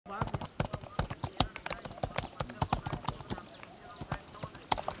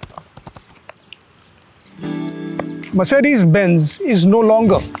Mercedes Benz is no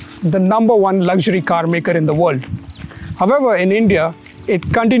longer the #1 luxury car maker in the world. However, in India,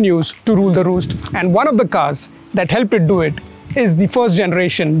 it continues to rule the roost, and one of the cars that helped it do it is the first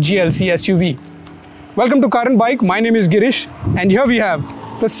generation GLC SUV. Welcome to Car and Bike. My name is Girish, and here we have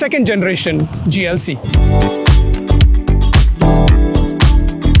the second generation GLC.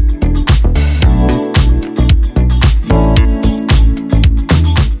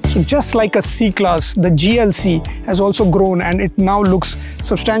 So just like a C-Class, the GLC has also grown and it now looks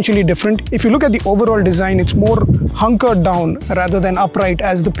substantially different. If you look at the overall design, it's more hunkered down rather than upright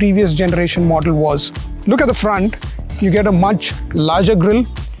as the previous generation model was. Look at the front, you get a much larger grille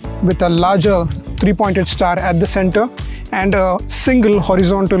with a larger three-pointed star at the center and a single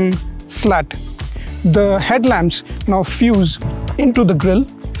horizontal slat. The headlamps now fuse into the grille,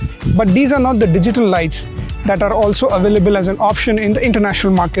 but these are not the digital lights that are also available as an option in the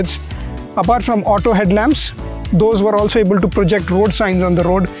international markets. Apart from auto headlamps, those were also able to project road signs on the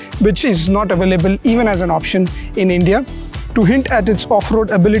road, which is not available even as an option in India. To hint at its off-road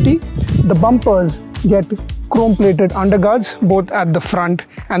ability, the bumpers get chrome-plated underguards both at the front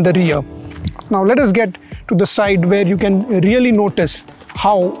and the rear. Now let us get to the side where you can really notice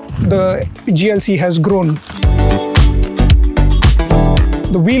how the GLC has grown.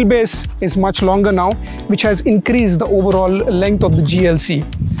 The wheelbase is much longer now, which has increased the overall length of the GLC,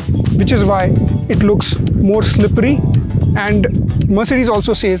 which is why it looks more slippery. And Mercedes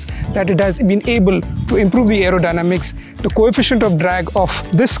also says that it has been able to improve the aerodynamics. The coefficient of drag of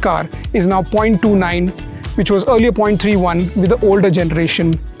this car is now 0.29, which was earlier 0.31 with the older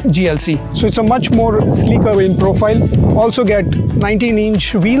generation GLC. So it's a much more sleeker in profile. Also get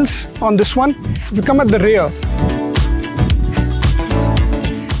 19-inch wheels on this one. If you come at the rear,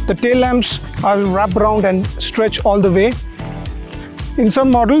 the tail lamps are wrapped around and stretch all the way. In some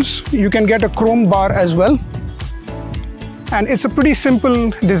models, you can get a chrome bar as well. And it's a pretty simple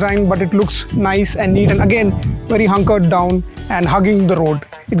design, but it looks nice and neat. And again, very hunkered down and hugging the road.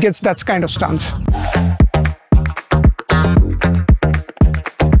 It gets that kind of stance.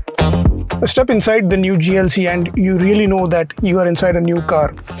 A step inside the new GLC and you really know that you are inside a new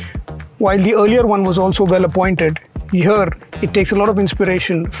car. While the earlier one was also well appointed, here it takes a lot of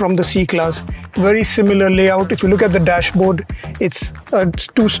inspiration from the C-Class. Very similar layout. If you look at the dashboard, it's a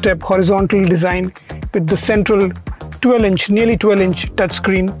two-step horizontal design with the central 12-inch, nearly 12-inch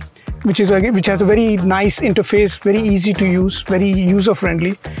touchscreen, which has a very nice interface, very easy to use, very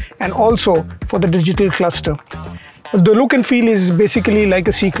user-friendly, and also for the digital cluster. The look and feel is basically like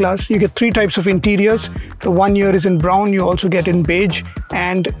a C-Class. You get three types of interiors. The one here is in brown, you also get in beige,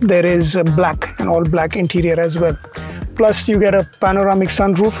 and there is a black, an all-black interior as well. Plus you get a panoramic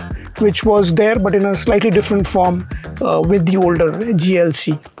sunroof, which was there but in a slightly different form with the older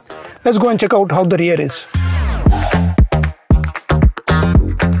GLC. Let's go and check out how the rear is.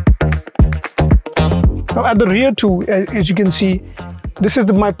 Now at the rear too, as you can see, this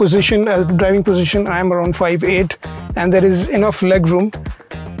is my position, driving position. I am around 5'8", and there is enough leg room.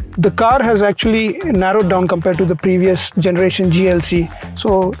 The car has actually narrowed down compared to the previous generation GLC.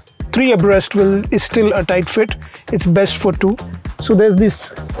 So 3 abreast is still a tight fit. It's best for 2. So there's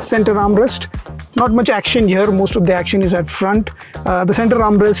this center armrest. Not much action here. Most of the action is at front. The center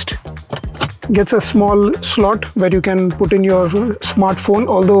armrest gets a small slot where you can put in your smartphone,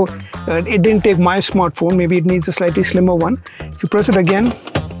 although it didn't take my smartphone. Maybe it needs a slightly slimmer one. If you press it again,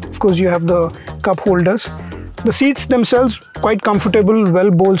 of course you have the cup holders. The seats themselves quite comfortable,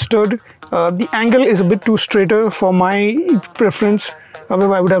 well bolstered. The angle is a bit too straighter for my preference.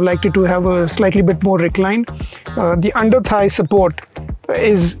 However, I would have liked it to have a slightly bit more recline. The under thigh support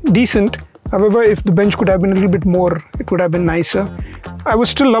is decent. However, if the bench could have been a little bit more, it would have been nicer. I would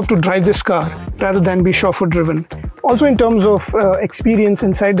still love to drive this car rather than be chauffeur driven. Also in terms of experience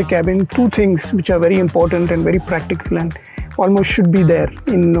inside the cabin, 2 things which are very important and very practical and almost should be there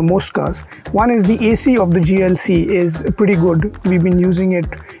in most cars. One is the AC of the GLC is pretty good. We've been using it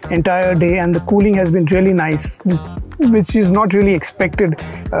entire day and the cooling has been really nice, which is not really expected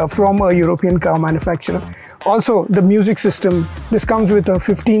from a European car manufacturer. Also, the music system, this comes with a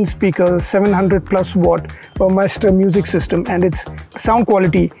 15-speaker, 700+ watt Burmester music system, and its sound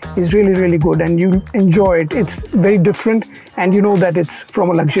quality is really, really good and you enjoy it. It's very different and you know that it's from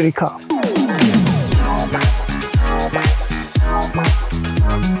a luxury car.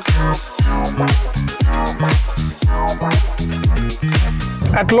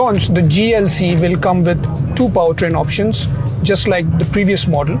 At launch, the GLC will come with 2 powertrain options, just like the previous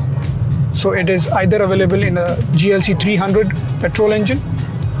model. So it is either available in a GLC 300 petrol engine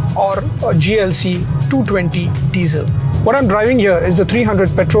or a GLC 220 diesel. What I'm driving here is the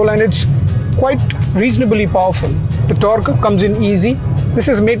 300 petrol and it's quite reasonably powerful. The torque comes in easy. This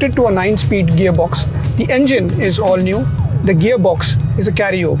is mated to a 9-speed gearbox. The engine is all new. The gearbox is a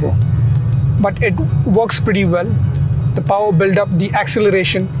carryover, but it works pretty well. The power build-up, the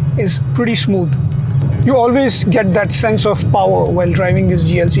acceleration is pretty smooth. You always get that sense of power while driving this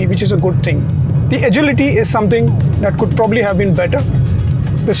GLC, which is a good thing. The agility is something that could probably have been better.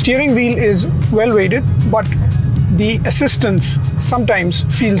 The steering wheel is well weighted, but the assistance sometimes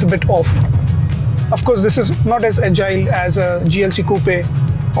feels a bit off. Of course, this is not as agile as a GLC Coupe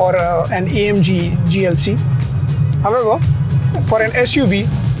or an AMG GLC. However, for an SUV,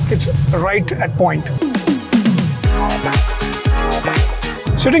 it's right at point.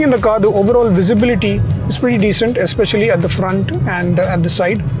 Sitting in the car, the overall visibility is pretty decent, especially at the front and at the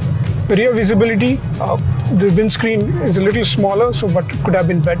side. The rear visibility, the windscreen is a little smaller, but could have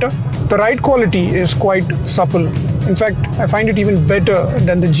been better. The ride quality is quite supple. In fact, I find it even better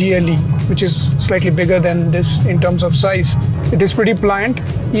than the GLE, which is slightly bigger than this in terms of size. It is pretty pliant.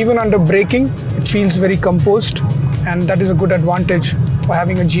 Even under braking, it feels very composed, and that is a good advantage for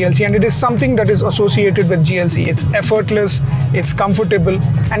having a GLC, and it is something that is associated with GLC. It's effortless, it's comfortable,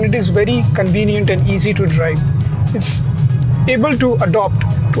 and it is very convenient and easy to drive. It's able to adapt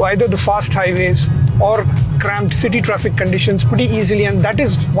to either the fast highways or cramped city traffic conditions pretty easily, and that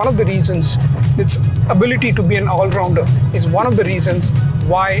is one of the reasons. Its ability to be an all-rounder is one of the reasons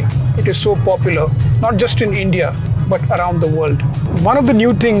why it is so popular, not just in India but around the world. One of the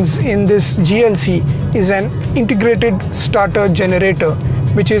new things in this GLC is an integrated starter generator,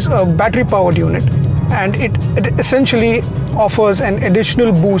 which is a battery-powered unit, and it essentially offers an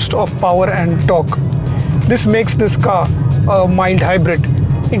additional boost of power and torque. This makes this car a mild hybrid.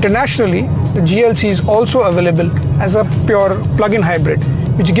 Internationally, the GLC is also available as a pure plug-in hybrid,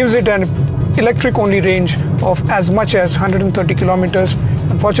 which gives it an electric-only range of as much as 130 kilometers.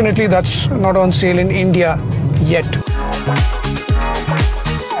 Unfortunately, that's not on sale in India yet.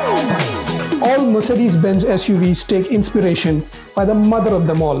 All Mercedes Benz SUVs take inspiration by the mother of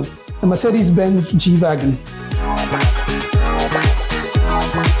them all, the Mercedes Benz G-Wagon.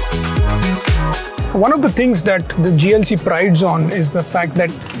 One of the things that the GLC prides on is the fact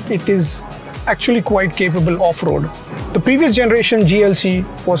that it is actually quite capable off-road. The previous generation GLC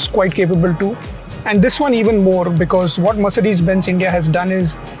was quite capable too, and this one even more, because what Mercedes-Benz India has done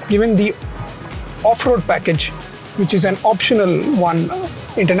is given the off-road package, which is an optional one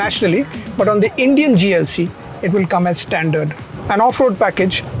internationally, but on the Indian GLC, it will come as standard. An off-road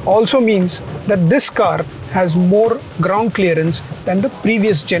package also means that this car has more ground clearance than the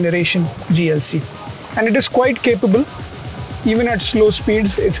previous generation GLC. And it is quite capable. Even at slow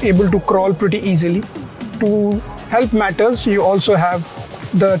speeds, it's able to crawl pretty easily. To help matters, you also have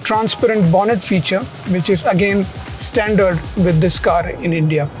the transparent bonnet feature, which is again standard with this car in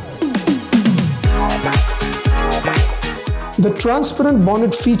India. The transparent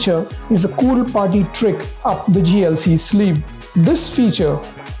bonnet feature is a cool party trick up the GLC sleeve. This feature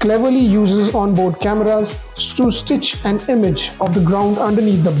cleverly uses onboard cameras to stitch an image of the ground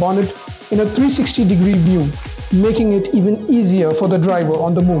underneath the bonnet in a 360-degree view, making it even easier for the driver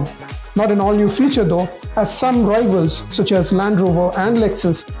on the move. Not an all-new feature though, as some rivals such as Land Rover and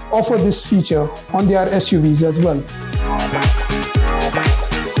Lexus offer this feature on their SUVs as well.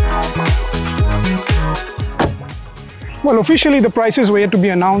 Well, officially the prices were yet to be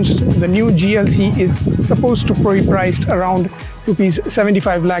announced. The new GLC is supposed to be priced around rupees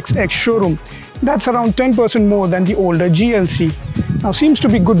 75 lakhs ex-showroom. That's around 10% more than the older GLC. Now, seems to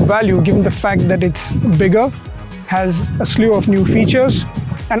be good value given the fact that it's bigger, has a slew of new features,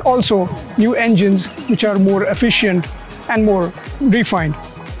 and also new engines which are more efficient and more refined.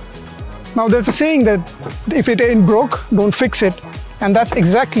 Now, there's a saying that if it ain't broke, don't fix it. And that's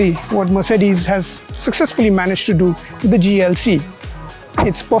exactly what Mercedes has successfully managed to do with the GLC.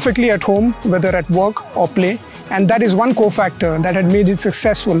 It's perfectly at home, whether at work or play, and that is one co-factor that had made it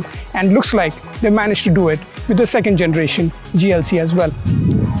successful, and looks like they managed to do it with the second generation GLC as well.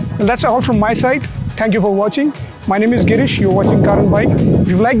 Well, that's all from my side. Thank you for watching. My name is Girish. You're watching Car and Bike. If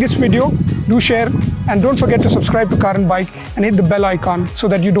you like this video, do share, and don't forget to subscribe to Car and Bike and hit the bell icon so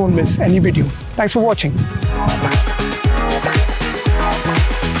that you don't miss any video. Thanks for watching.